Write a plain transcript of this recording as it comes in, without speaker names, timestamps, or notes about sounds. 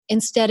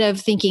instead of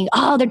thinking,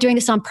 oh, they're doing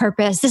this on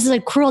purpose. This is a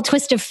cruel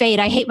twist of fate.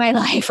 I hate my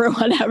life or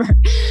whatever.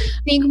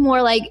 Think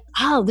more like,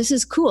 oh, this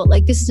is cool.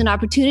 Like this is an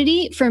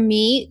opportunity for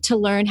me to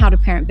learn how to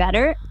parent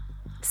better.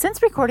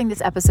 Since recording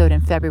this episode in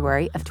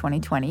February of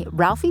 2020,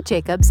 Ralphie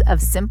Jacobs of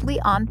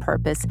Simply on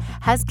Purpose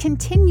has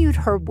continued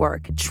her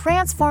work,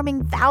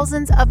 transforming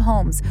thousands of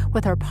homes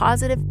with her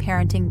positive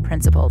parenting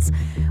principles.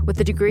 With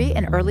a degree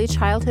in early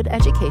childhood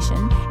education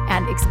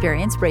and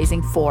experience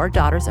raising 4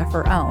 daughters of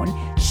her own,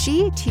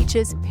 she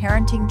teaches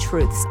parenting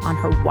truths on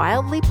her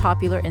wildly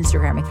popular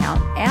Instagram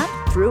account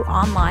and through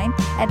online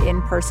and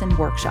in-person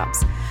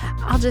workshops.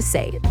 I'll just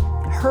say,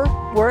 her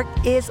work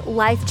is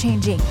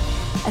life-changing.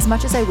 As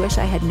much as I wish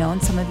I had known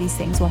some of these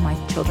things while my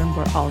children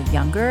were all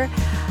younger,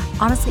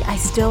 honestly, I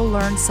still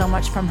learn so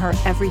much from her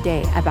every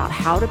day about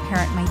how to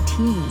parent my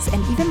teens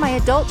and even my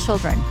adult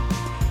children.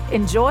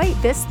 Enjoy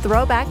this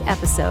throwback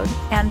episode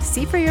and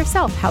see for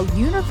yourself how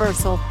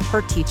universal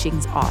her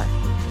teachings are.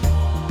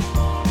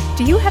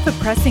 Do you have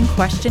a pressing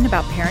question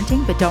about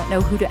parenting but don't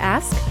know who to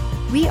ask?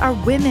 We are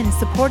women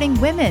supporting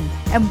women,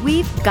 and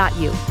we've got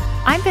you.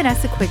 I'm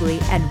Vanessa Quigley,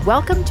 and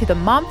welcome to the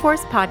Mom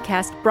Force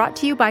podcast brought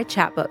to you by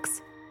Chatbooks.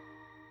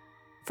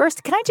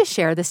 First, can I just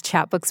share this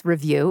Chatbooks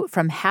review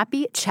from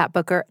happy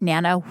chatbooker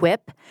Nana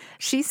Whip?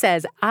 She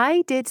says,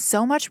 I did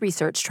so much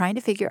research trying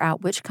to figure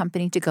out which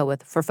company to go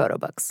with for photo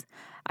books.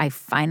 I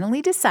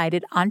finally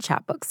decided on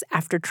Chatbooks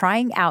after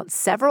trying out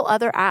several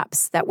other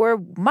apps that were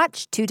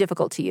much too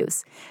difficult to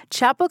use.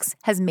 Chatbooks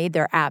has made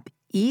their app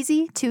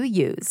easy to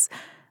use.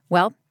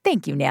 Well,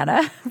 thank you,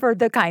 Nana, for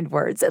the kind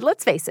words. And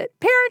let's face it,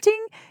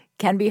 parenting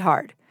can be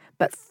hard.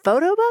 But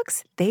photo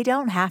books, they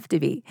don't have to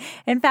be.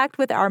 In fact,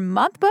 with our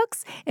month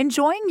books,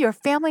 enjoying your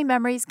family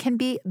memories can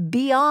be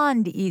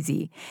beyond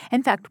easy.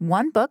 In fact,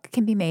 one book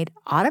can be made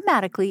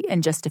automatically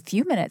in just a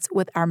few minutes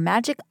with our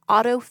magic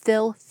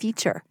autofill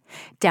feature.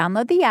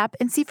 Download the app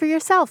and see for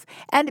yourself.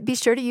 And be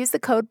sure to use the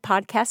code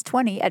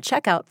podcast20 at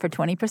checkout for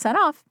 20%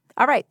 off.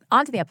 All right,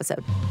 on to the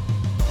episode.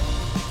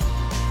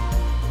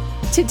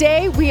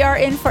 Today, we are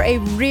in for a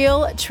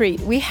real treat.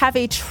 We have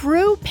a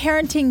true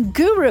parenting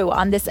guru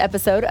on this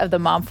episode of the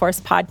Mom Force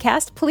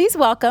podcast. Please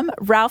welcome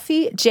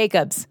Ralphie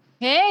Jacobs.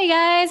 Hey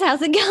guys, how's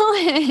it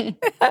going?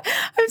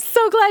 I'm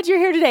so glad you're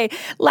here today.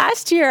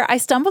 Last year, I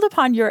stumbled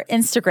upon your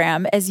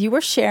Instagram as you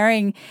were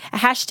sharing a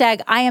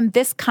hashtag, I am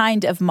this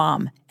kind of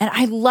mom. And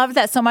I love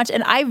that so much.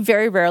 And I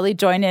very rarely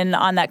join in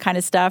on that kind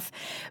of stuff.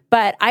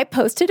 But I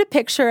posted a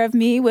picture of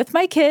me with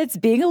my kids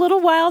being a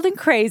little wild and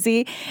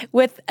crazy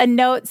with a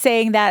note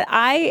saying that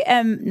I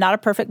am not a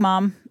perfect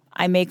mom.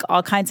 I make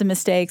all kinds of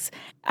mistakes.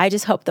 I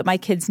just hope that my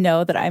kids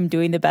know that I'm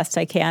doing the best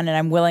I can and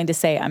I'm willing to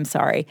say I'm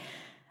sorry.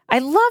 I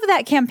love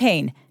that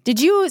campaign.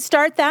 Did you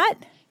start that?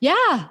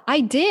 Yeah,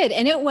 I did.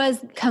 And it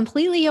was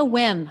completely a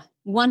whim,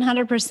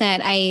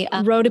 100%. I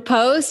wrote a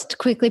post,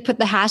 quickly put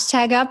the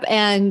hashtag up,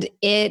 and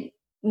it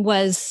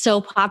was so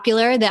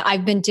popular that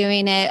I've been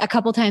doing it a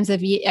couple times a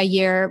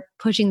year,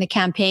 pushing the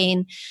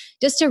campaign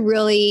just to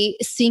really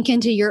sink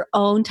into your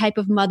own type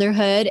of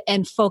motherhood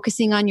and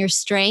focusing on your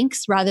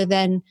strengths rather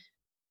than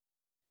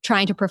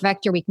trying to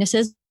perfect your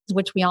weaknesses,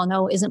 which we all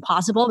know isn't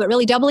possible, but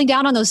really doubling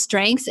down on those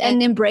strengths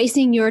and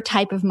embracing your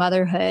type of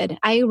motherhood.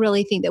 I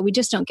really think that we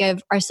just don't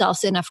give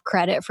ourselves enough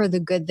credit for the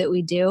good that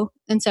we do.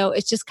 And so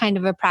it's just kind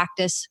of a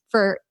practice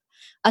for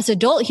us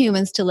adult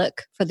humans to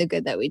look for the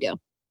good that we do.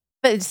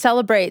 But it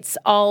celebrates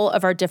all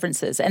of our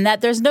differences and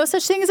that there's no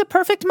such thing as a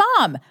perfect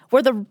mom.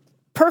 We're the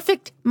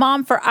perfect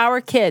mom for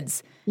our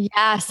kids.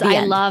 Yes,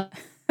 I love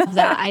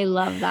that. I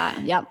love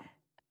that. Yep.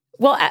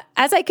 Well,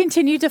 as I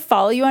continue to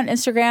follow you on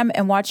Instagram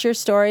and watch your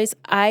stories,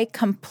 I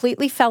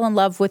completely fell in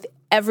love with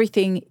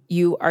everything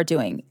you are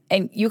doing.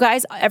 And you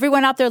guys,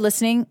 everyone out there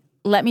listening,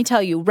 let me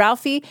tell you,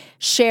 Ralphie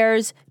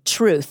shares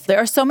truth. There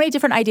are so many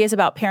different ideas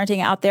about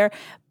parenting out there,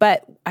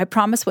 but I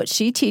promise what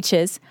she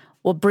teaches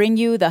will bring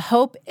you the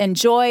hope and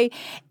joy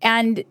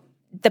and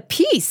the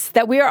peace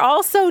that we are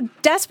all so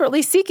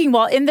desperately seeking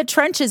while in the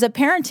trenches of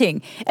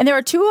parenting. And there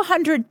are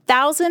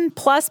 200,000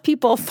 plus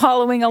people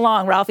following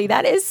along, Ralphie.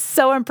 That is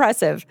so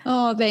impressive.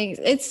 Oh, thanks.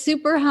 It's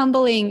super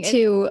humbling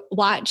to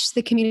watch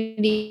the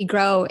community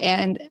grow.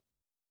 And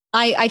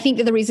I think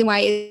that the reason why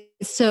it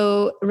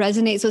so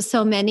resonates with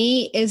so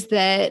many is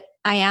that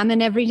I am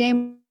an everyday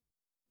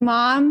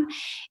mom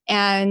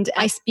and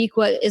I speak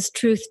what is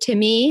truth to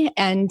me.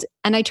 And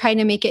I try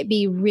to make it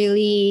be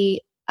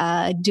really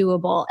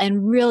doable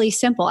and really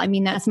simple. I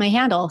mean, that's my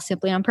handle,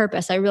 Simply on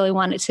Purpose. I really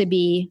want it to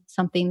be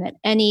something that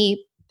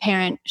any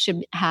parent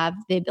should have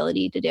the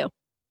ability to do.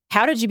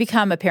 How did you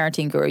become a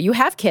parenting guru? You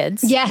have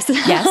kids. Yes.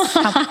 Yes.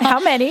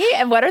 How many?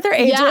 And what are their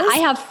ages? Yeah, I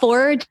have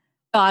 4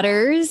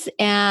 daughters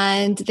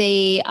and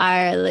they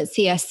are,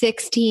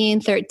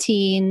 16,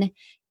 13,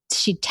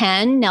 she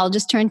 10. Nell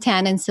just turned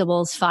 10 and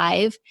Sybil's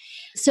 5.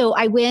 So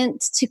I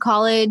went to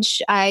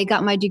college. I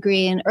got my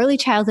degree in early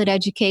childhood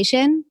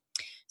education.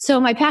 So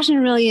my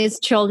passion really is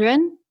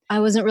children.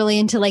 I wasn't really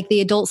into like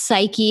the adult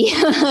psyche,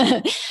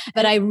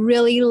 but I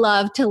really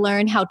love to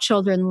learn how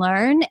children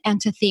learn and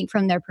to think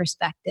from their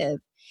perspective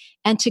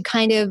and to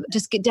kind of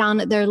just get down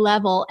at their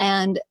level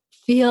and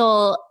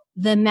feel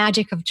the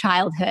magic of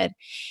childhood.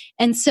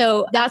 And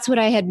so that's what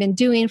I had been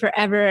doing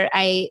forever.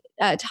 I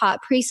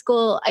taught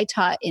preschool. I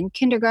taught in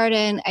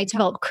kindergarten. I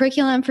developed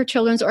curriculum for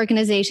children's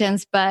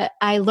organizations, but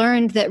I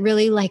learned that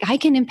really I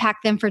can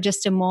impact them for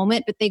just a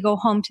moment, but they go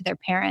home to their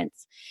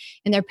parents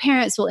and their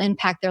parents will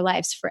impact their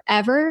lives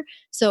forever.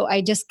 So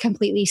I just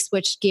completely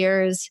switched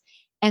gears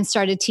and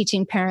started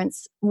teaching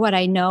parents what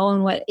I know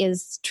and what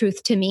is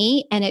truth to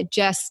me. And it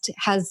just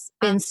has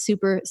been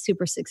super,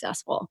 super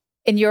successful.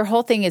 And your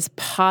whole thing is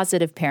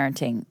positive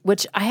parenting,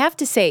 which I have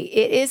to say,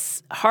 it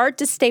is hard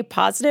to stay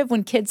positive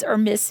when kids are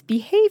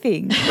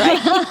misbehaving,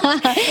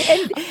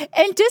 right?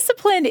 and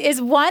discipline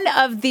is one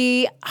of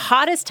the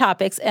hottest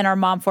topics in our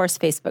Mom Force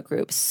Facebook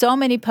group. So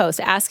many posts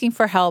asking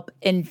for help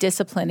in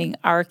disciplining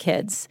our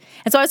kids.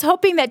 And so I was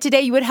hoping that today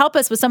you would help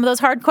us with some of those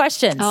hard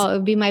questions. Oh, it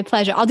would be my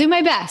pleasure. I'll do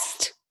my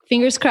best.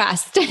 Fingers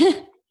crossed.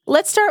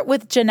 Let's start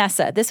with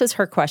Janessa. This was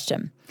her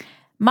question.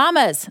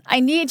 Mamas, I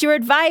need your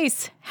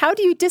advice. How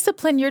do you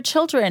discipline your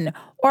children?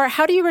 Or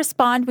how do you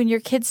respond when your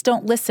kids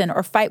don't listen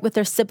or fight with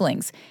their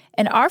siblings?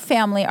 In our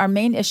family, our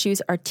main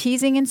issues are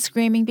teasing and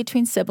screaming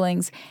between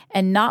siblings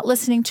and not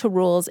listening to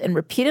rules and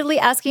repeatedly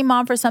asking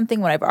mom for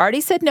something when I've already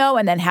said no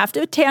and then have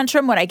to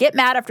tantrum when I get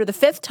mad after the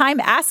 5th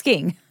time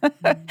asking.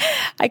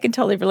 I can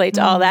totally relate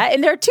to all that.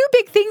 And there are 2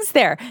 big things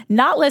there,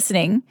 not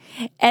listening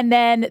and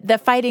then the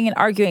fighting and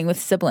arguing with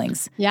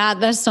siblings. Yeah,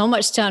 there's so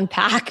much to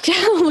unpack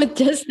with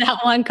just that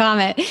one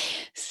comment.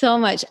 So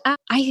much.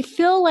 I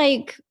feel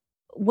like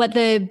what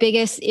the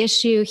biggest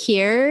issue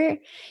here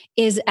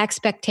is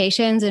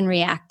expectations and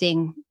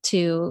reacting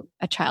to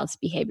a child's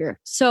behavior.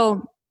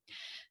 So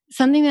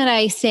something that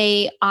I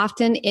say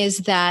often is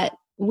that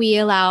we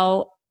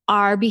allow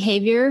our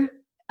behavior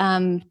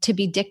to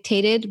be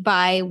dictated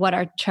by what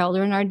our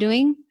children are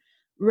doing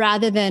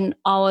rather than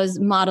always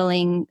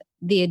modeling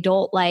the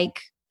adult-like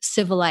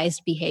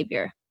civilized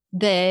behavior,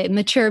 the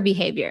mature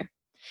behavior.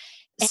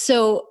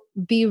 So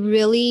be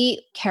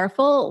really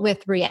careful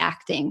with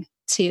reacting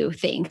to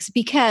things,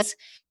 because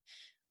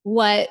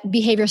what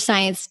behavior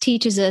science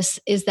teaches us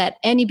is that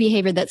any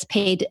behavior that's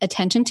paid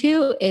attention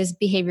to is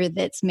behavior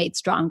that's made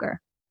stronger.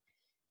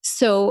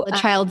 So a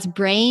child's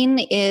brain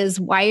is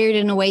wired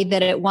in a way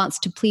that it wants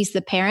to please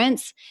the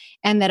parents,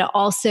 and that it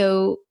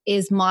also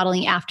is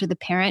modeling after the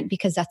parent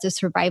because that's a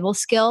survival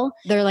skill.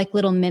 They're like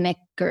little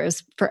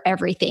mimickers for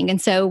everything.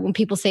 And so when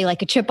people say a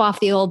chip off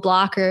the old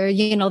block, or,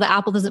 the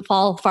apple doesn't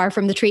fall far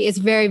from the tree, it's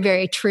very,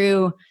 very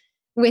true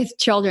with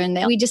children.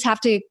 We just have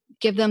to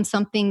give them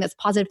something that's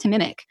positive to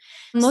mimic.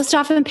 Most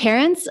often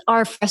parents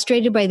are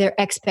frustrated by their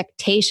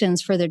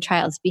expectations for their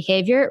child's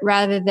behavior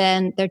rather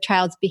than their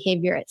child's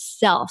behavior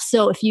itself.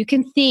 So if you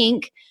can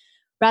think,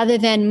 rather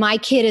than my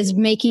kid is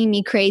making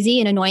me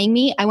crazy and annoying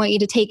me, I want you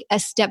to take a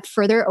step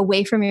further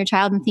away from your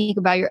child and think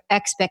about your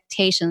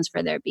expectations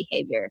for their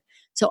behavior.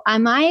 So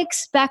am I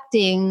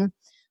expecting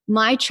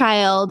my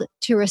child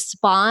to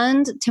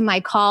respond to my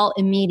call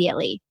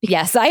immediately?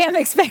 Yes, I am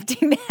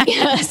expecting that.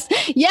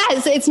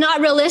 Yes, it's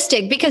not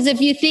realistic, because if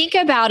you think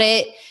about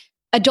it,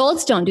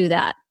 adults don't do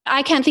that.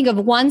 I can't think of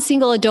one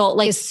single adult,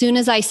 as soon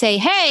as I say,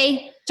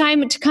 hey,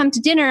 time to come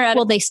to dinner,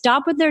 well, they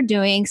stop what they're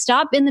doing,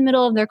 stop in the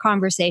middle of their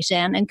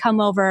conversation and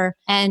come over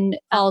and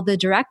follow the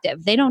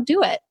directive. They don't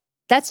do it.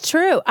 That's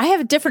true. I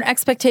have different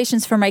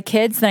expectations for my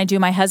kids than I do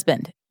my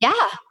husband. Yeah.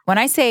 When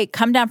I say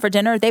come down for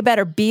dinner, they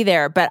better be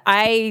there. But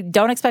I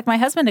don't expect my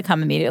husband to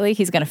come immediately.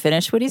 He's going to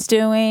finish what he's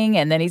doing,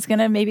 and then he's going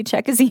to maybe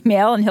check his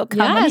email, and he'll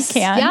come when he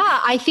can.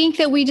 Yeah, I think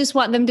that we just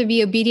want them to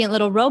be obedient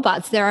little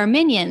robots. They're our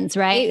minions,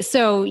 right?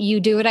 So you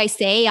do what I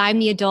say. I'm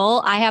the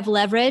adult. I have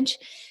leverage.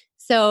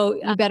 So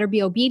you better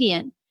be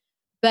obedient.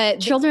 But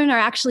children are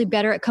actually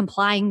better at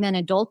complying than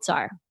adults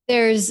are.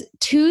 There's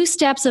 2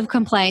 steps of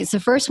compliance. The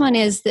first one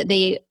is that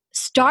they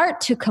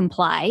start to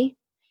comply.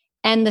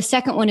 And the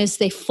second one is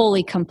they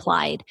fully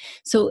complied.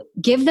 So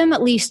give them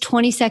at least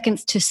 20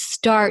 seconds to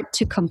start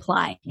to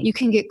comply. You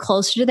can get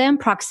closer to them.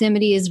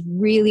 Proximity is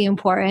really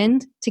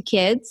important to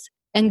kids.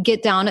 And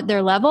get down at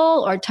their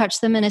level or touch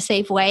them in a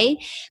safe way.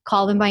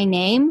 Call them by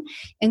name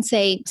and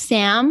say,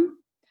 Sam,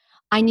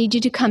 I need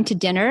you to come to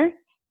dinner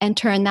and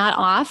turn that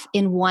off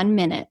in 1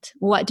 minute.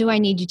 What do I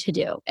need you to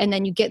do? And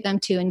then you get them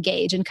to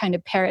engage and kind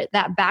of parrot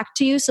that back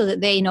to you so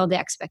that they know the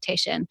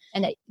expectation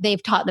and that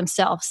they've taught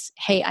themselves,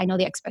 hey, I know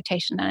the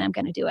expectation and I'm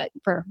going to do it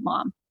for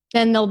mom.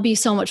 Then they'll be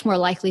so much more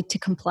likely to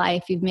comply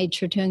if you've made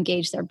sure to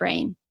engage their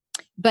brain.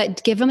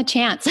 But give them a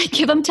chance,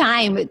 give them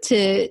time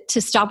to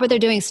stop what they're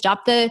doing,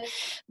 stop the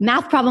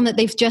math problem that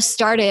they've just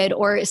started,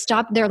 or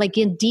stop their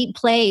in deep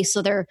play.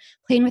 So they're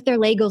playing with their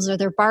Legos or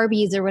their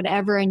Barbies or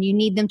whatever, and you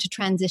need them to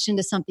transition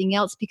to something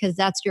else because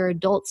that's your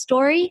adult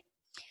story.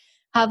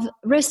 Have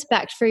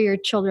respect for your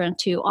children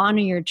too,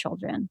 honor your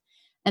children.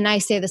 And I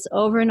say this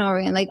over and over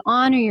again,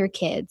 honor your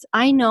kids.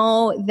 I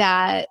know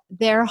that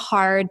they're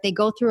hard. They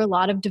go through a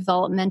lot of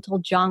developmental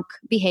junk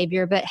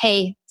behavior, but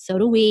hey, so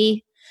do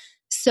we.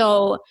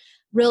 So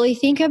really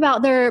think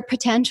about their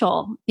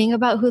potential. Think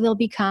about who they'll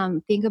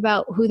become. Think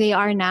about who they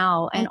are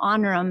now and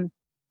honor them.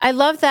 I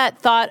love that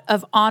thought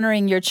of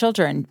honoring your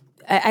children.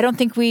 I don't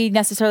think we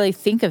necessarily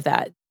think of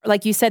that.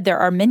 Like you said, they're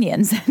our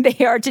minions.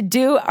 They are to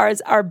do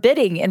our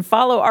bidding and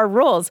follow our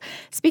rules.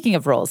 Speaking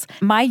of rules,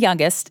 my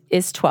youngest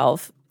is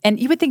 12. And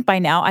you would think by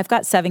now, I've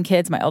got 7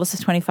 kids. My oldest is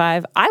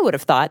 25. I would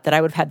have thought that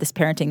I would have had this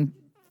parenting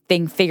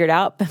thing figured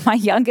out. But my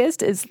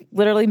youngest is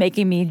literally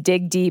making me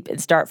dig deep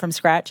and start from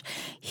scratch.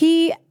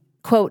 He,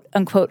 quote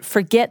unquote,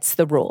 forgets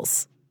the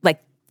rules.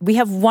 Like, we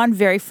have one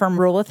very firm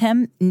rule with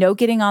him: no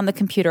getting on the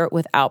computer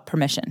without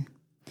permission.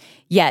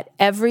 Yet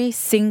every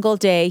single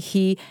day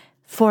he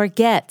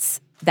forgets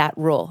that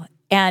rule.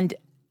 And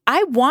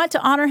I want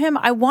to honor him.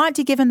 I want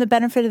to give him the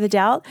benefit of the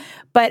doubt.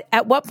 But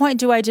at what point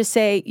do I just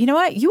say, you know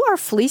what? You are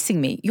fleecing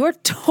me. You're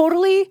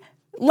totally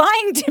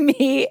lying to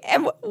me.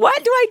 And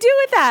what do I do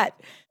with that?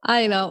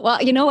 I know.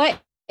 Well, you know what?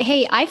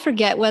 Hey, I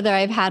forget whether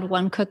I've had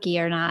one cookie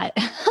or not.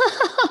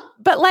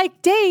 But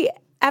like day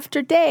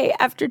after day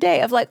after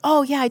day of like,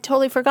 oh yeah, I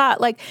totally forgot.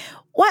 Like,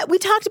 what? We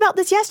talked about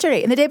this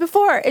yesterday and the day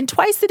before and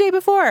twice the day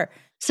before.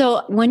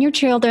 So when your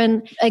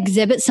children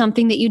exhibit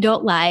something that you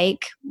don't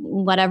like,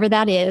 whatever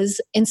that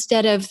is,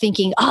 instead of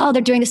thinking, oh,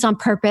 they're doing this on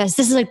purpose,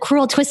 this is a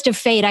cruel twist of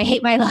fate, I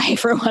hate my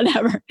life or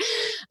whatever,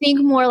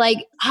 think more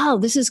like, oh,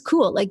 this is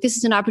cool. Like, this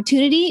is an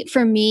opportunity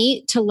for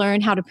me to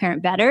learn how to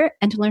parent better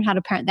and to learn how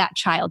to parent that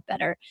child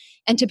better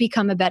and to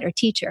become a better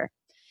teacher.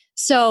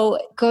 So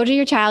go to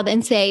your child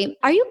and say,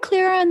 are you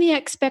clear on the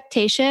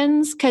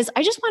expectations? Because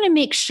I just want to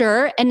make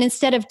sure. And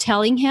instead of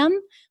telling him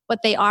what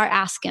they are,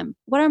 ask him,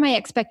 what are my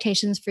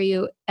expectations for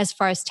you as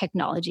far as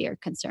technology are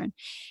concerned?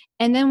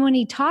 And then when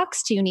he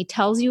talks to you and he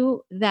tells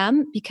you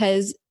them,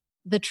 because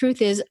the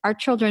truth is our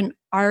children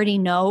already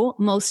know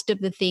most of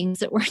the things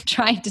that we're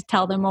trying to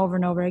tell them over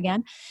and over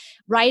again,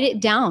 write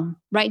it down.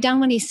 Write down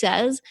what he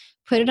says,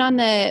 put it on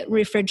the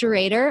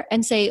refrigerator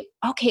and say,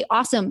 okay,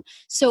 awesome.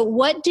 So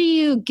what do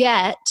you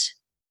get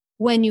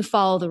when you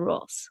follow the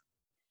rules?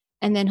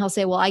 And then he'll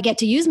say, well, I get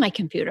to use my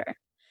computer.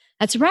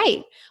 That's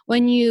right.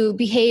 When you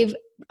behave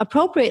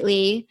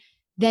appropriately,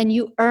 then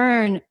you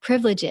earn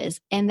privileges,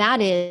 and that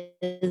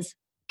is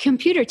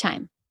computer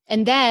time.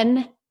 And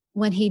then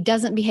when he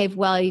doesn't behave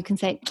well, you can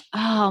say,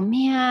 oh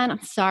man,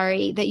 I'm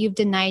sorry that you've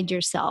denied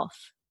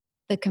yourself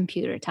the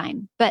computer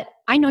time, but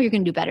I know you're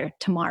going to do better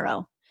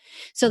tomorrow.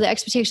 So the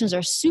expectations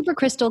are super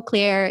crystal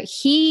clear.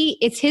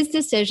 It's his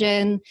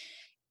decision.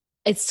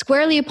 It's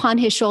squarely upon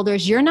his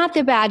shoulders. You're not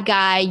the bad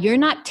guy. You're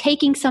not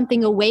taking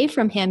something away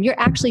from him. You're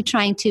actually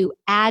trying to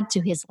add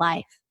to his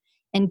life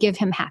and give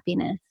him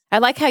happiness. I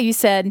like how you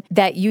said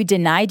that you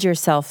denied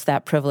yourself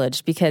that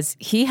privilege because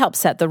he helped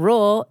set the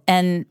rule.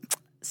 And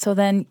so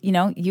then,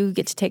 you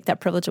get to take that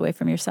privilege away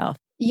from yourself.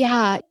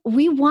 Yeah.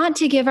 We want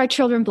to give our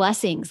children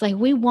blessings. Like,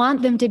 we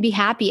want them to be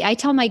happy. I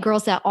tell my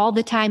girls that all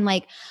the time,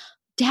 like,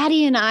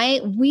 Daddy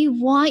and we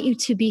want you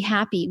to be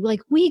happy. Like,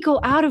 we go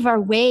out of our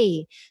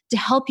way to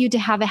help you to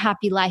have a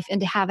happy life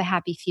and to have a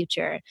happy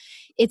future.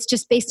 It's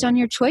just based on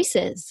your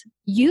choices.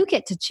 You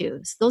get to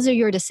choose. Those are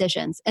your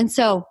decisions. And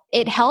so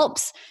it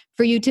helps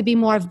for you to be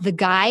more of the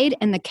guide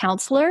and the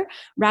counselor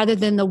rather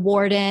than the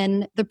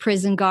warden, the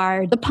prison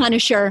guard, the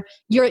punisher.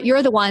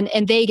 You're the one,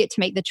 and they get to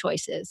make the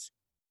choices.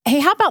 Hey,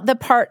 how about the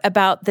part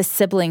about the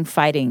sibling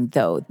fighting,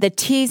 though? The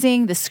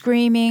teasing, the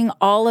screaming,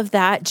 all of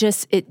that,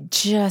 it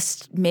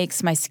just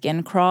makes my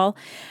skin crawl.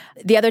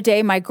 The other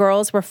day, my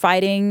girls were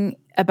fighting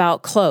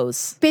about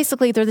clothes.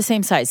 Basically, they're the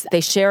same size.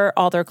 They share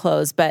all their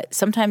clothes, but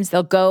sometimes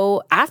they'll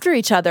go after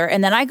each other.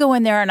 And then I go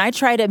in there and I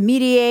try to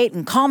mediate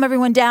and calm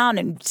everyone down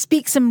and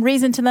speak some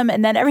reason to them.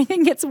 And then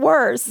everything gets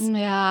worse.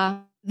 Yeah.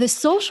 The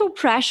social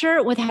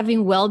pressure with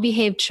having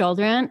well-behaved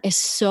children is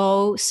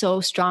so,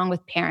 so strong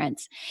with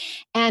parents.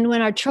 And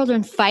when our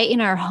children fight in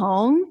our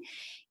home,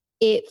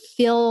 it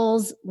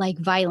feels like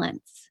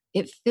violence.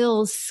 It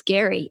feels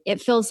scary.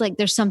 It feels like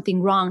there's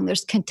something wrong.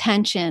 There's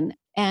contention.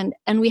 And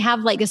we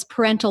have like this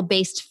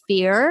parental-based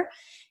fear.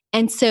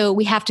 And so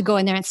we have to go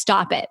in there and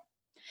stop it.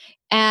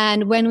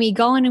 And when we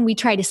go in and we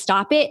try to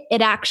stop it,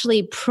 it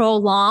actually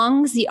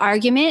prolongs the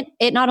argument.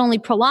 It not only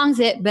prolongs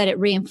it, but it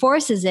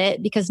reinforces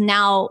it because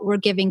now we're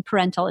giving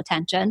parental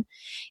attention.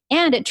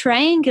 And it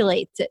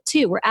triangulates it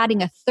too. We're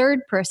adding a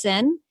third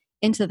person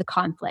into the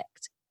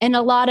conflict. And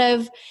a lot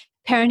of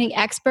parenting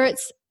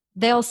experts,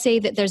 they'll say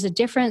that there's a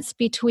difference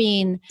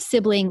between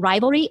sibling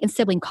rivalry and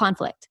sibling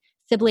conflict.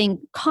 Sibling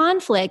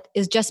conflict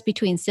is just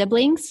between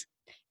siblings,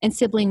 and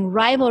sibling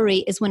rivalry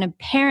is when a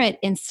parent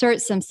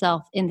inserts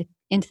themselves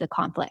into the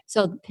conflict.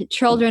 So the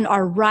children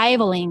are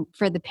rivaling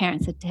for the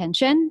parent's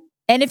attention.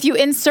 And if you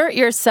insert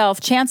yourself,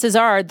 chances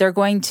are they're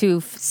going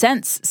to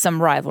sense some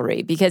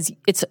rivalry because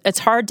it's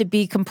hard to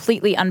be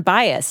completely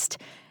unbiased.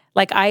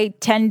 Like, I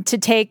tend to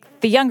take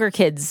the younger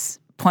kid's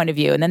point of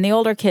view, and then the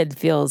older kid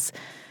feels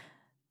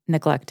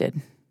neglected.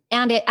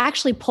 And it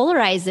actually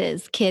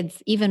polarizes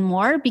kids even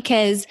more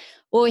because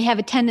what we have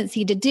a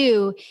tendency to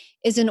do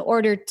is, in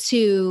order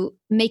to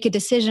make a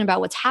decision about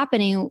what's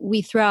happening,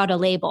 we throw out a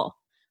label.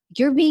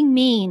 You're being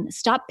mean.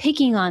 Stop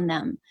picking on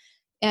them.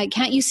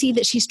 Can't you see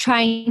that she's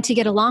trying to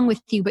get along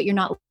with you, but you're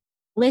not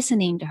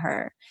listening to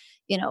her?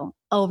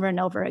 over and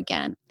over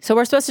again. So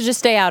we're supposed to just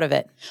stay out of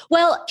it.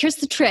 Well, here's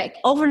the trick.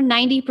 Over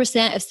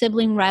 90% of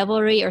sibling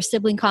rivalry or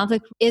sibling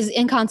conflict is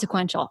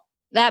inconsequential.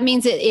 That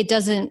means it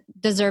doesn't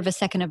deserve a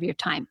second of your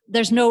time.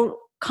 There's no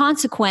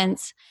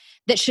consequence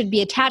that should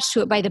be attached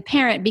to it by the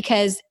parent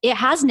because it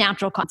has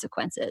natural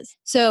consequences.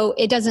 So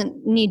it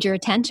doesn't need your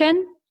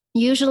attention.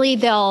 Usually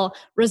they'll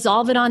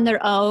resolve it on their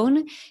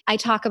own. I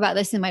talk about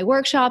this in my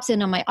workshops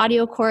and on my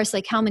audio course,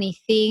 like how many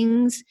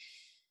things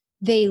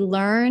they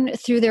learn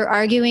through their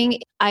arguing.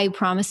 I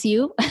promise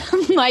you,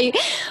 my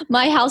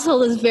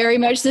household is very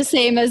much the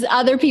same as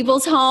other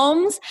people's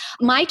homes.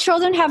 My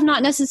children have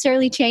not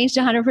necessarily changed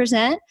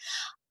 100%.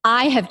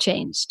 I have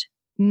changed.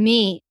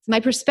 My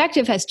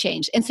perspective has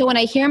changed. And so when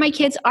I hear my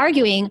kids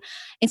arguing,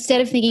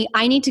 instead of thinking,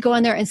 I need to go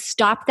in there and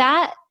stop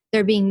that,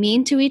 they're being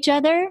mean to each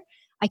other.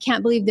 I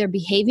can't believe they're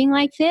behaving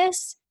like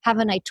this.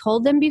 Haven't I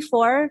told them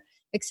before,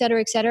 et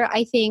cetera,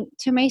 I think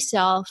to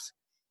myself,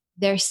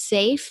 they're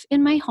safe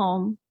in my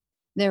home.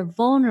 They're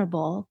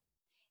vulnerable.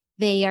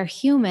 They are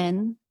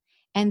human.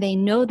 And they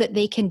know that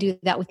they can do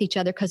that with each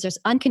other because there's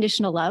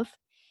unconditional love.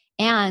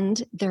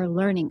 And they're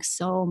learning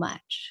so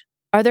much.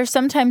 Are there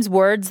sometimes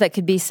words that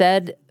could be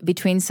said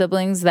between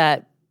siblings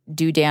that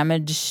do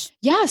damage?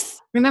 Yes.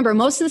 Remember,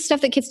 most of the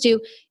stuff that kids do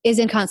is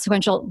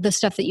inconsequential, the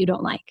stuff that you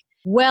don't like.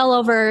 Well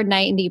over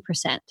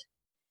 90%.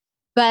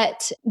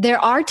 But there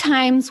are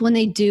times when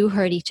they do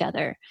hurt each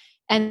other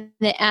and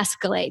it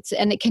escalates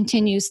and it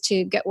continues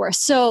to get worse.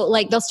 So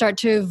like they'll start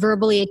to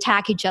verbally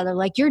attack each other,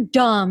 like you're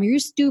dumb, or you're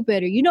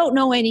stupid, or you don't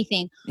know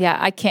anything. Yeah,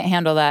 I can't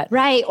handle that.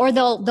 Right. Or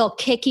they'll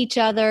kick each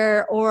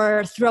other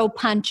or throw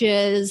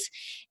punches.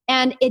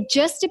 And it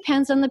just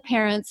depends on the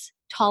parent's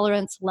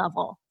tolerance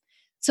level.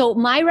 So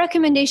my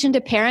recommendation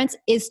to parents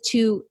is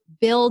to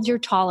build your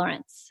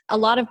tolerance. A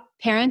lot of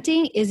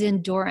parenting is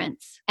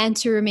endurance and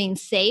to remain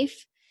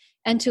safe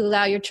and to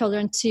allow your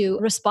children to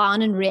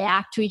respond and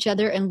react to each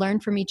other and learn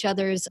from each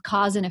other's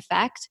cause and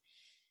effect.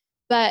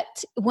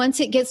 But once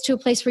it gets to a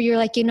place where you're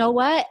like, you know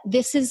what,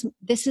 this is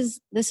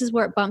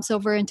where it bumps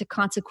over into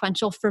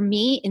consequential for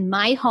me in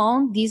my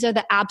home. These are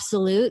the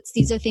absolutes.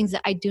 These are things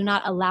that I do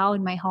not allow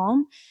in my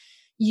home.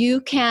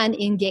 You can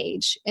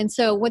engage. And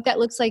so what that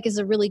looks like is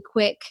a really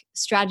quick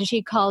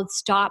strategy called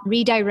stop,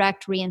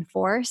 redirect,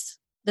 reinforce.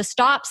 The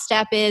stop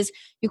step is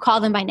you call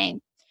them by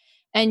name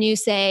and you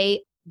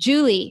say,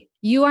 Julie,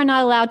 you are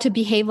not allowed to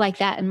behave like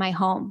that in my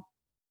home.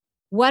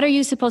 What are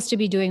you supposed to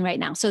be doing right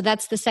now? So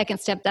that's the second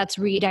step. That's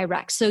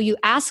redirect. So you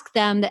ask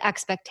them the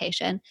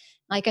expectation.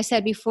 Like I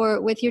said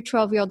before, with your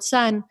 12-year-old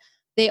son,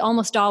 they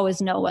almost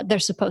always know what they're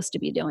supposed to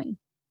be doing.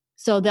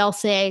 So they'll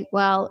say,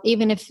 well,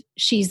 even if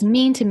she's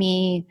mean to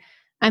me,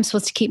 I'm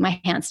supposed to keep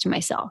my hands to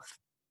myself.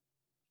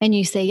 And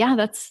you say, yeah,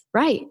 that's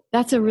right.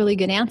 That's a really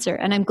good answer.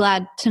 And I'm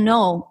glad to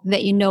know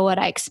that you know what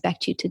I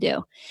expect you to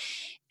do.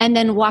 And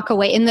then walk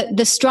away. And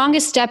the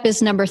strongest step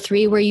is number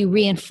 3, where you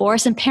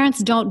reinforce. And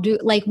parents don't do,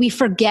 like, we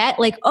forget,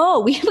 like,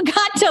 oh, we've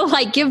got to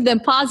like give them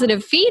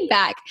positive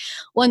feedback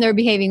when they're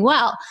behaving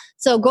well.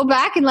 So go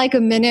back in like a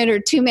minute or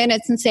 2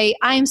 minutes and say,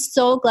 I'm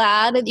so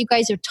glad that you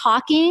guys are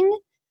talking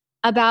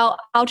about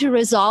how to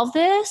resolve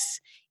this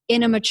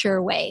in a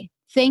mature way.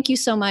 Thank you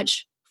so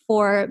much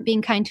for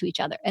being kind to each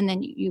other. And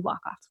then you walk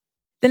off.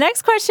 The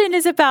next question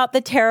is about the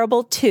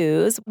terrible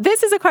twos.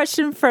 This is a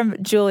question from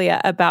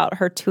Julia about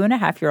her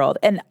 2.5-year-old.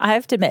 And I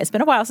have to admit, it's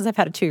been a while since I've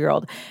had a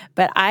 2-year-old,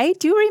 but I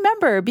do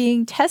remember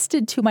being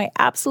tested to my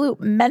absolute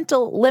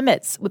mental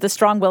limits with a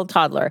strong-willed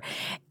toddler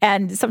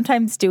and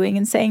sometimes doing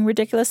and saying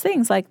ridiculous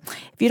things like,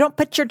 if you don't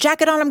put your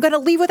jacket on, I'm going to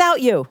leave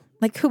without you.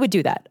 Like, who would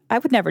do that? I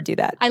would never do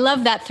that. I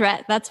love that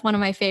threat. That's one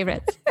of my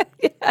favorites.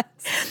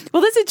 Yes.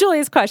 Well, this is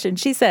Julia's question.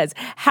 She says,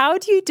 how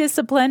do you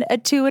discipline a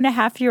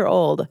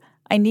 2.5-year-old?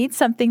 I need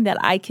something that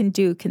I can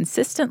do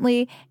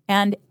consistently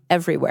and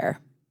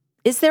everywhere.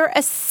 Is there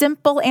a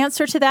simple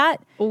answer to that?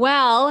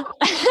 Well,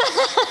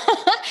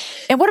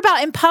 and what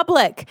about in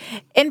public?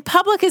 In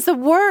public is the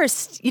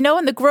worst. You know,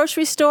 in the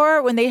grocery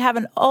store when they have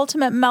an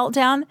ultimate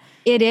meltdown.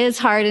 It is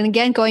hard. And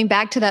again, going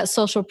back to that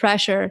social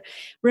pressure,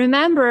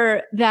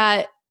 remember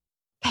that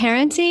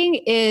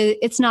parenting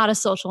it's not a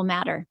social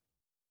matter.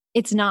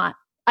 It's not.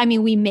 I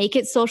mean, we make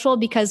it social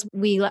because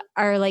we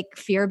are like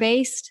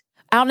fear-based.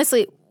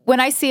 Honestly, when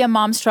I see a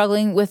mom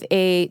struggling with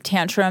a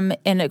tantrum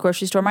in a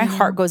grocery store, my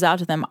heart goes out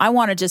to them. I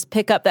want to just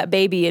pick up that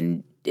baby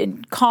and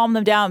calm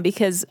them down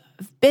because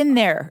I've been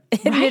there.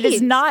 And right. It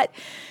is not.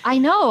 I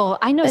know.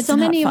 So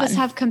many fun. of us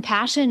have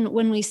compassion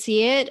when we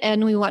see it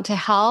and we want to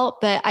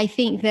help. But I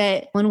think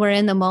that when we're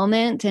in the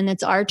moment and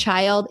it's our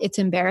child, it's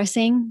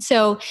embarrassing.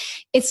 So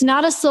it's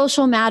not a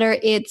social matter.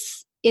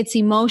 It's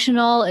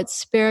emotional, it's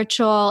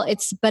spiritual,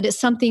 but it's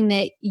something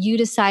that you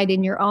decide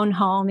in your own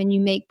home and you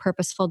make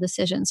purposeful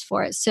decisions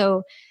for it.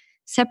 So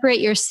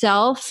separate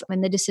yourself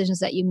and the decisions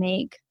that you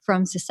make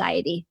from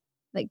society,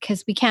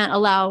 because we can't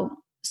allow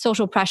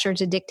social pressure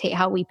to dictate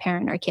how we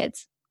parent our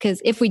kids.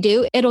 Because if we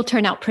do, it'll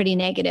turn out pretty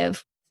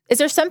negative. Is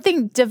there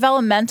something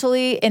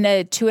developmentally in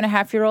a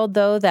 2.5-year-old,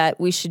 though, that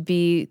we should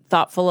be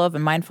thoughtful of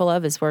and mindful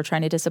of as we're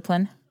trying to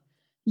discipline?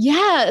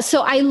 Yeah.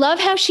 So I love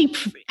how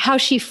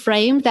she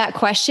framed that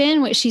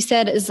question. What she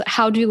said is,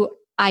 how do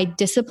I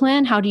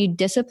discipline? How do you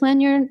discipline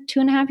your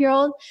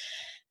 2.5-year-old?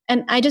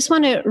 And I just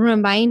want to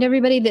remind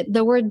everybody that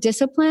the word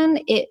discipline,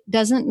 it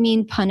doesn't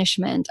mean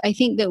punishment. I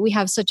think that we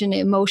have such an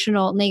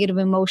negative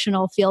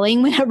emotional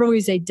feeling whenever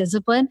we say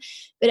discipline,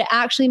 but it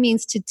actually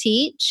means to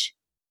teach.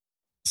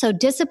 So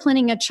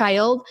disciplining a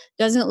child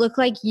doesn't look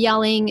like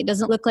yelling. It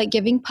doesn't look like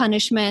giving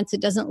punishments.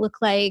 It doesn't look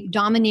like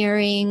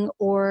domineering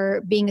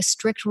or being a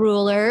strict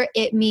ruler.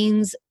 It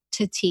means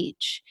to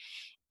teach.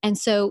 And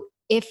so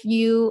if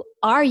you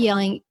are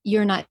yelling,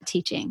 you're not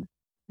teaching.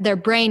 Their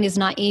brain is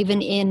not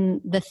even in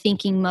the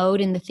thinking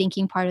mode, in the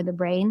thinking part of the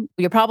brain.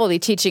 You're probably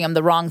teaching them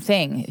the wrong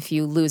thing if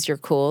you lose your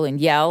cool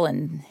and yell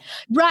and...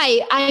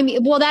 Right. I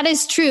mean, well, that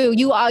is true.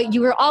 You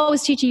are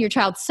always teaching your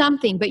child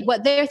something, but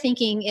what they're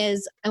thinking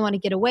is, I want to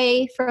get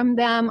away from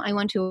them. I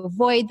want to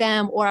avoid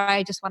them, or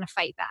I just want to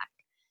fight back.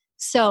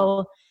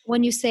 So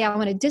when you say, I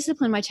want to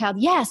discipline my child,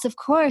 yes, of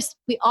course,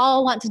 we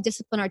all want to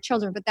discipline our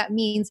children, but that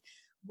means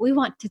we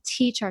want to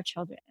teach our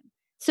children.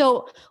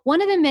 So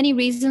one of the many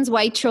reasons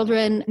why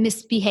children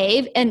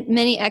misbehave, and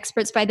many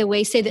experts, by the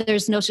way, say that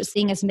there's no such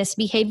thing as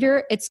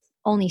misbehavior, it's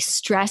only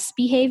stress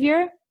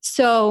behavior.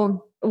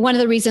 So one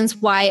of the reasons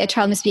why a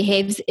child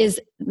misbehaves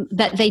is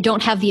that they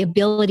don't have the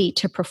ability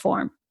to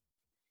perform.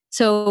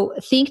 So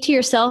think to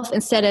yourself,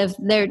 instead of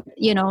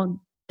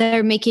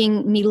they're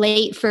making me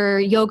late for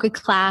yoga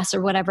class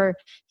or whatever,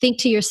 think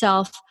to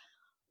yourself,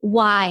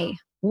 why?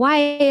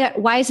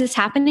 Why is this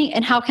happening,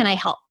 and how can I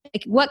help?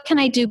 Like, what can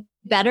I do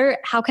better?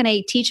 How can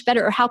I teach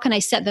better? Or how can I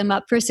set them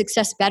up for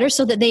success better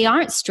so that they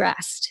aren't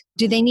stressed?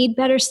 Do they need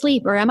better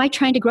sleep? Or am I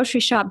trying to grocery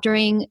shop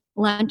during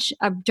lunch,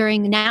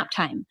 during nap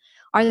time?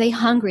 Are they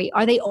hungry?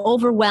 Are they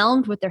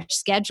overwhelmed with their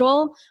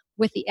schedule,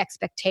 with the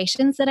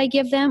expectations that I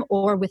give them,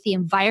 or with the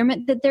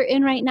environment that they're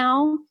in right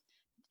now?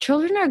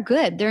 Children are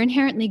good. They're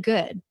inherently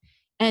good.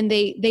 And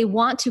they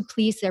want to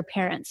please their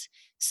parents.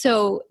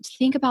 So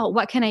think about,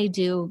 what can I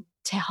do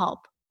to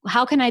help?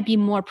 How can I be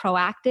more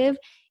proactive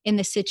in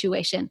this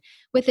situation?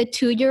 With a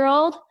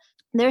 2-year-old,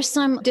 there's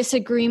some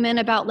disagreement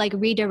about like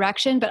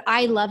redirection, but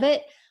I love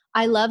it.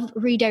 I love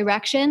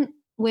redirection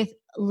with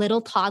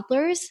little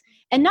toddlers,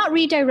 and not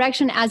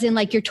redirection as in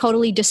like you're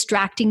totally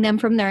distracting them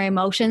from their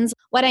emotions.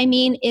 What I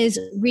mean is,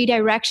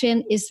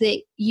 redirection is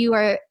that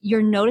you're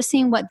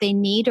noticing what they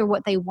need or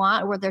what they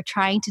want or what they're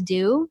trying to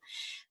do.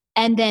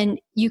 And then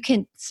you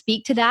can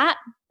speak to that.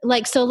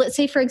 Like, so let's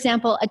say, for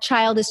example, a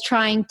child is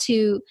trying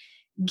to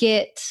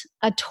get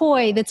a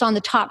toy that's on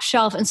the top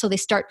shelf, and so they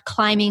start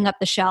climbing up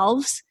the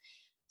shelves.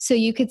 So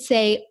you could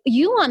say,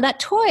 you want that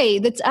toy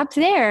that's up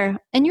there,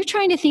 and you're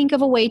trying to think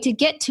of a way to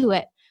get to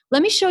it.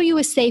 Let me show you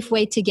a safe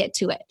way to get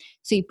to it.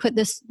 So you put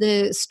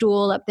the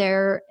stool up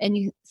there and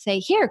you say,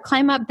 here,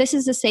 climb up. This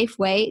is a safe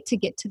way to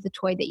get to the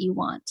toy that you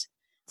want.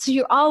 So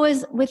you're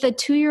always, with a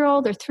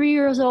 2-year-old or 3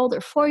 years old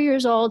or 4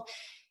 years old,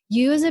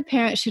 you as a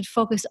parent should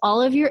focus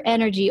all of your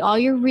energy, all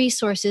your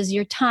resources,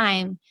 your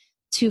time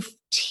to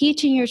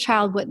teaching your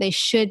child what they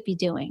should be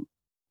doing.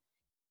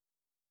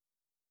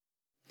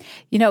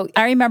 You know,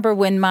 I remember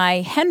when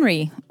my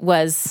Henry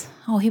was,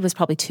 he was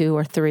probably 2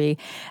 or 3.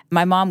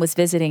 My mom was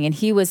visiting, and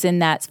he was in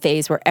that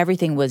phase where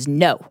everything was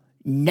no,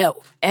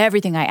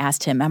 everything I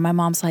asked him. And my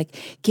mom's like,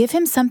 give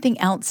him something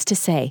else to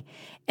say.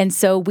 And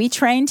so we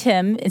trained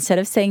him, instead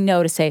of saying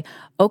no, to say,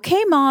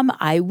 okay, Mom,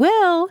 I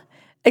will.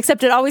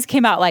 Except it always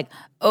came out like,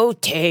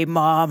 okay,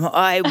 Mom,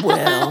 I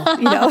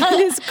will.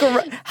 His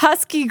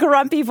husky,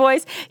 grumpy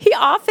voice. He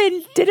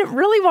often didn't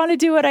really want to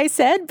do what I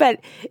said, but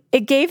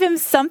it gave him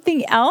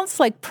something else,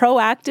 like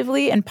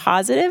proactively and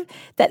positive,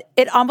 that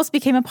it almost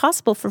became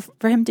impossible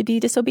for him to be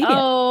disobedient.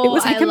 It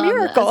was like a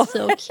miracle. That.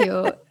 So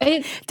cute.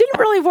 It didn't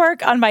really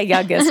work on my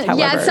youngest, however.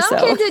 Yeah, some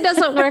kids it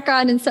doesn't work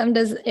on, and some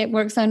it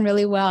works on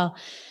really well.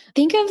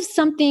 Think of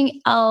something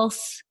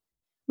else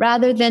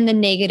rather than the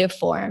negative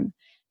form.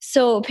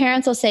 So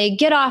parents will say,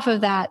 get off of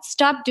that.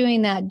 Stop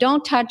doing that.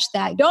 Don't touch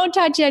that. Don't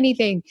touch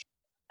anything.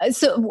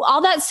 So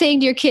all that's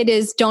saying to your kid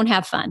is, don't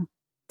have fun.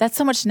 That's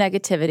so much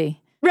negativity.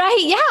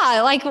 Right.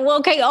 Yeah. Like, well,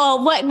 okay.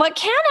 Oh, what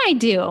can I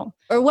do?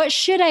 Or what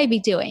should I be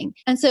doing?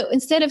 And so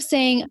instead of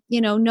saying,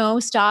 no,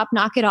 stop,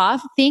 knock it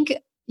off,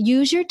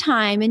 use your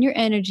time and your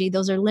energy.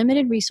 Those are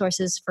limited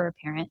resources for a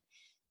parent,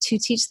 to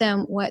teach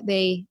them what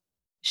they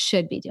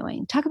should be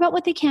doing. Talk about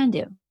what they can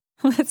do.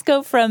 Let's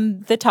go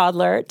from the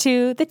toddler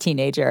to the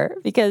teenager,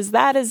 because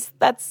that's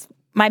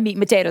my meat and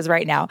potatoes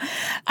right now.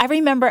 I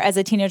remember as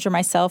a teenager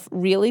myself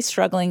really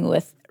struggling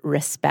with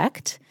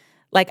respect.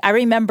 Like, I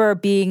remember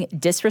being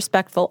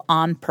disrespectful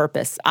on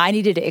purpose. I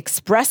needed to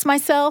express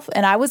myself,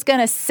 and I was going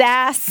to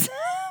sass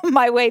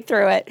my way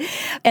through it.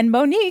 And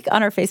Monique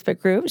on our Facebook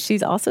group,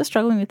 she's also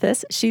struggling with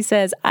this. She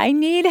says, I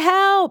need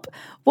help.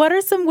 What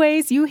are some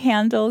ways you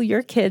handle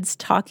your kids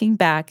talking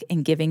back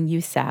and giving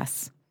you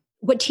sass?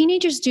 What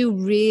teenagers do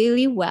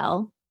really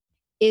well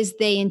is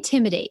they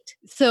intimidate.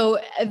 So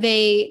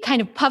they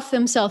kind of puff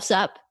themselves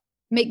up,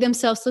 make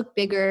themselves look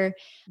bigger,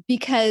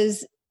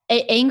 because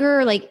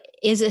anger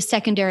is a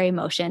secondary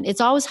emotion. It's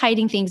always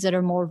hiding things that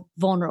are more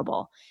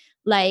vulnerable.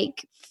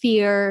 like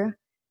fear,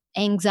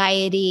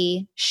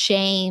 anxiety,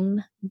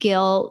 shame,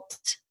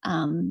 guilt,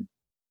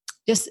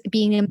 just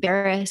being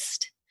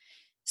embarrassed.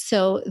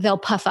 So they'll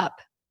puff up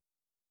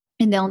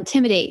and they'll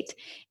intimidate.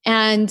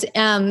 And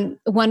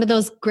one of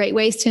those great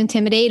ways to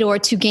intimidate or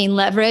to gain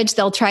leverage,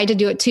 they'll try to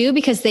do it too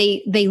because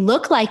they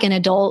look like an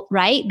adult,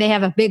 right? They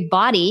have a big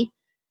body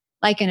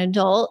like an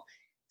adult.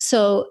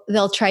 So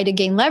they'll try to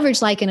gain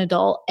leverage like an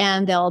adult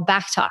and they'll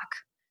backtalk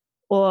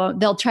or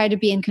they'll try to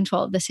be in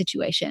control of the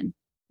situation.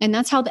 And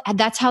that's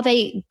how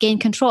they gain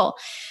control.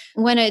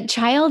 When a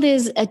child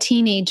is a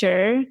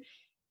teenager,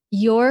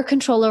 your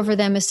control over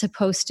them is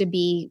supposed to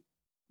be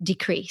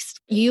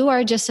decreased. You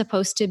are just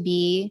supposed to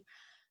be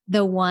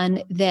the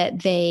one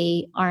that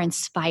they are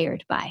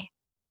inspired by.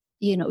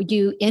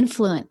 You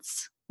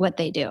influence what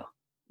they do,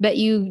 but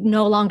you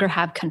no longer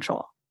have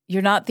control.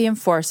 You're not the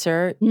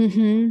enforcer.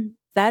 Mm-hmm.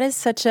 That is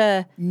such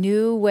a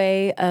new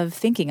way of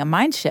thinking, a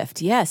mind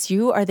shift. Yes,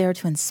 you are there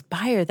to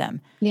inspire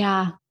them.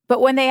 Yeah.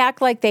 But when they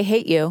act like they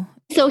hate you.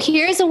 So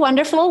here's a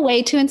wonderful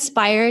way to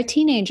inspire a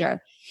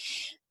teenager.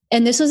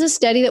 And this was a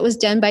study that was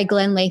done by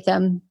Glenn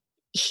Latham.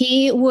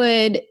 He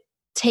would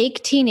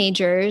take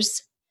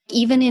teenagers,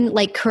 even in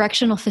like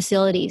correctional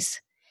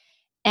facilities,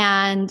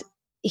 and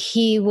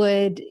he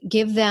would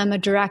give them a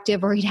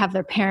directive or he'd have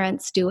their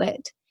parents do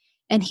it.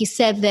 And he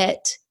said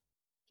that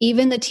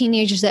even the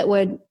teenagers that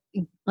would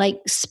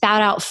like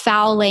spout out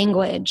foul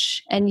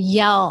language and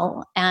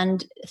yell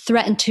and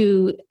threaten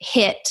to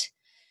hit,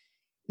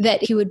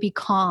 that he would be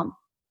calm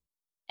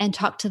and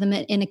talk to them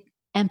in an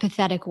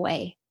empathetic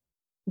way,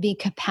 be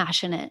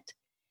compassionate.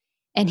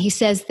 And he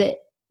says that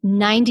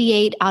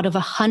 98 out of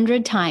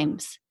 100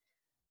 times,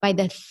 by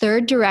the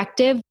third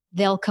directive,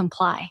 they'll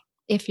comply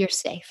if you're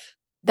safe.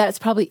 That's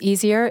probably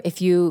easier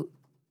if you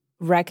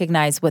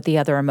recognize what the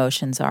other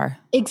emotions are.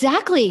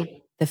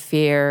 Exactly. The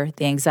fear,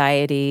 the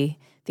anxiety,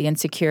 the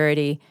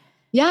insecurity.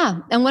 Yeah.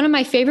 And one of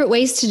my favorite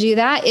ways to do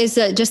that is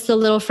just the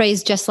little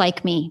phrase, just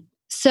like me.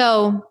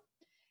 So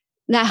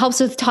that helps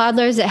with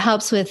toddlers. It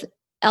helps with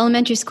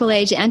elementary school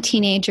age and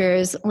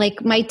teenagers.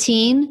 Like my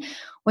teen,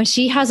 when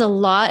she has a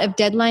lot of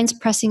deadlines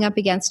pressing up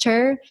against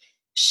her,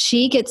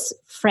 she gets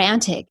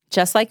frantic.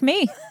 Just like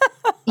me.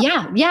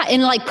 Yeah.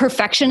 In like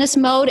perfectionist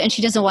mode. And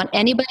she doesn't want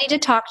anybody to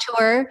talk to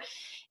her.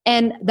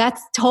 And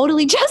that's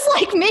totally just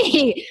like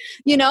me,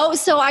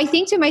 So I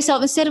think to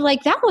myself, instead of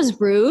like, that was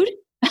rude,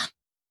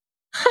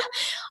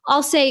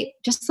 I'll say,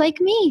 just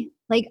like me.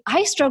 Like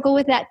I struggle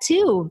with that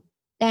too.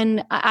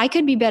 And I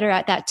could be better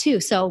at that too.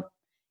 So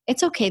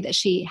it's okay that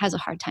she has a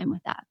hard time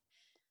with that.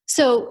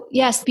 So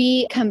yes,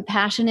 be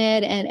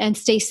compassionate and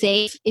stay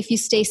safe. If you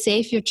stay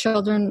safe, your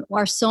children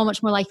are so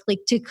much more likely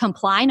to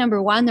comply.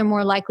 Number one, they're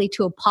more likely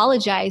to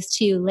apologize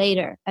to you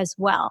later as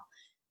well,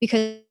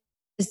 because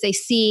they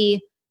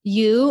see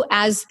you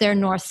as their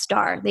North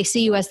Star. They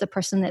see you as the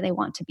person that they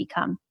want to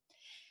become.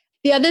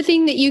 The other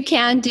thing that you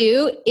can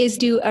do is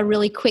do a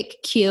really quick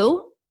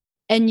cue,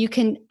 and you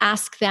can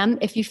ask them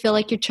if you feel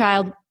like your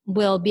child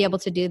will be able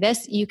to do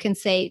this. You can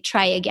say,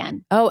 try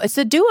again. Oh, it's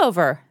a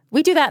do-over.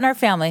 We do that in our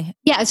family.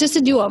 Yeah, it's just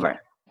a do-over.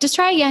 Just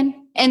try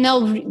again. And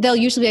they'll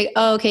usually be like,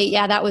 oh, okay,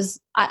 yeah, that was,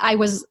 I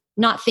was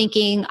not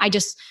thinking. I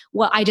just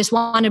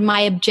wanted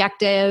my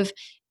objective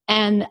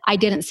and I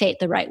didn't say it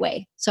the right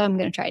way. So I'm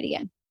going to try it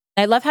again.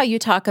 I love how you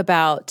talk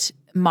about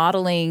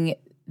modeling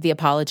the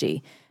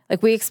apology.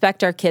 Like we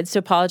expect our kids to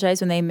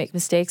apologize when they make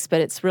mistakes, but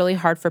it's really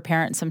hard for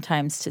parents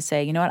sometimes to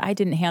say, you know what, I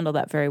didn't handle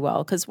that very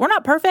well, because we're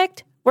not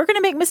perfect. We're going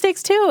to make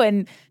mistakes too.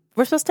 And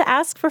we're supposed to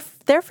ask for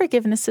their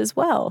forgiveness as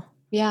well.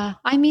 Yeah.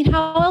 I mean,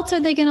 how else are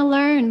they going to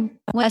learn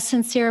what a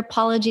sincere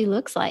apology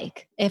looks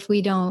like if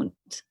we don't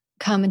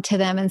come to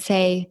them and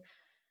say,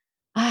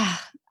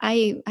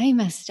 I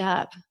messed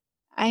up.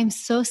 I'm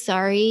so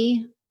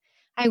sorry.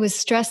 I was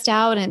stressed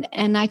out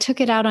and I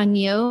took it out on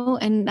you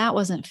and that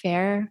wasn't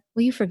fair.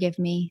 Will you forgive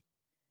me?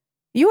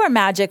 You are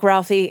magic,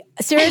 Ralphie.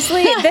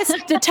 Seriously,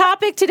 the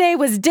topic today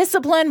was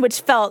discipline,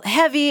 which felt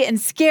heavy and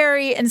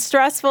scary and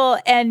stressful.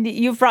 And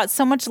you've brought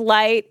so much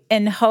light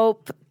and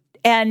hope.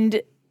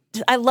 And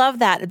I love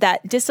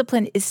that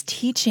discipline is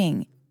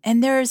teaching.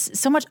 And there's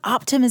so much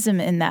optimism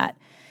in that.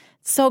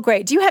 So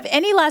great. Do you have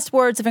any last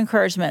words of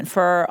encouragement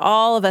for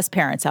all of us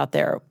parents out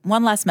there?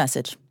 One last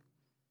message.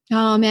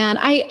 Oh, man.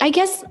 I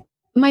guess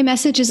my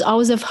message is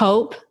always of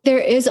hope. There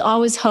is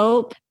always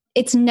hope.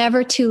 It's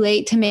never too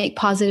late to make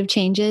positive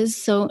changes.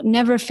 So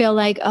never feel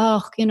like,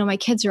 oh, my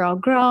kids are all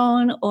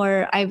grown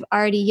or I've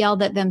already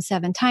yelled at them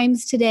 7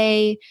 times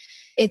today.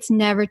 It's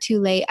never too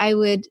late. I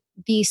would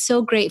be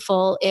so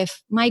grateful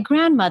if my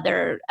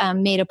grandmother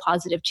made a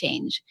positive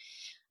change.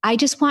 I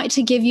just want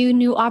to give you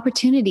new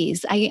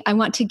opportunities. I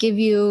want to give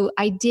you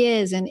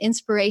ideas and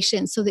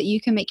inspiration so that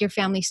you can make your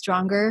family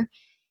stronger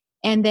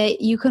and that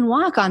you can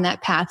walk on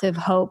that path of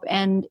hope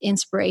and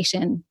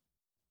inspiration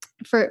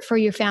for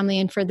your family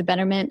and for the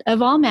betterment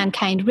of all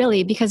mankind,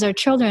 really, because our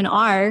children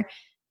are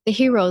the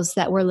heroes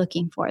that we're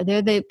looking for.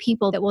 They're the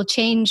people that will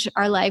change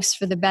our lives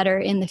for the better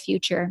in the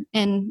future.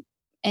 And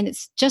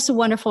it's just a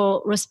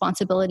wonderful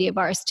responsibility of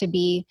ours to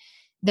be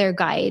their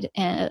guide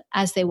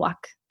as they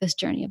walk this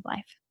journey of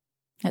life.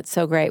 That's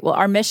so great. Well,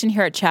 our mission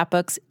here at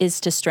Chatbooks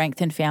is to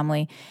strengthen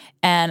family.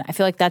 And I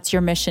feel like that's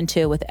your mission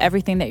too, with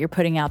everything that you're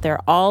putting out there,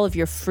 all of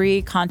your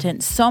free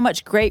content, so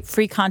much great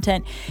free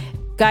content.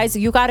 Guys,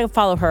 you got to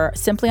follow her,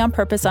 Simply on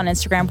Purpose on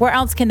Instagram. Where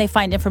else can they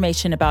find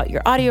information about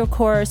your audio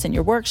course and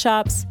your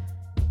workshops?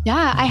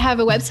 Yeah, I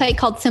have a website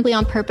called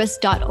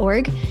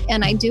simplyonpurpose.org,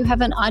 and I do have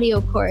an audio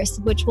course,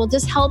 which will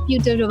just help you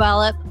to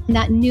develop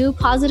that new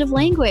positive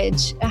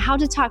language, how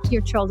to talk to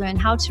your children,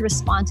 how to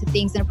respond to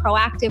things in a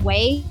proactive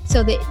way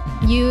so that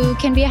you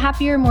can be a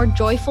happier, more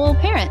joyful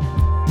parent.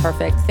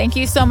 Perfect. Thank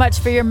you so much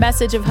for your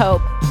message of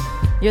hope.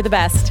 You're the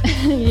best.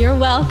 You're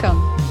welcome.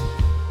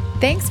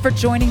 Thanks for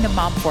joining the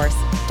Mom Force.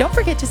 Don't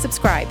forget to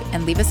subscribe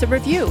and leave us a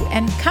review,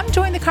 and come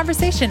join the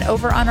conversation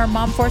over on our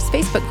Mom Force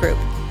Facebook group.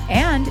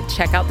 And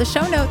check out the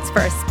show notes for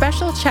a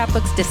special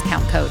Chatbooks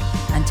discount code.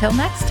 Until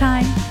next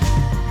time.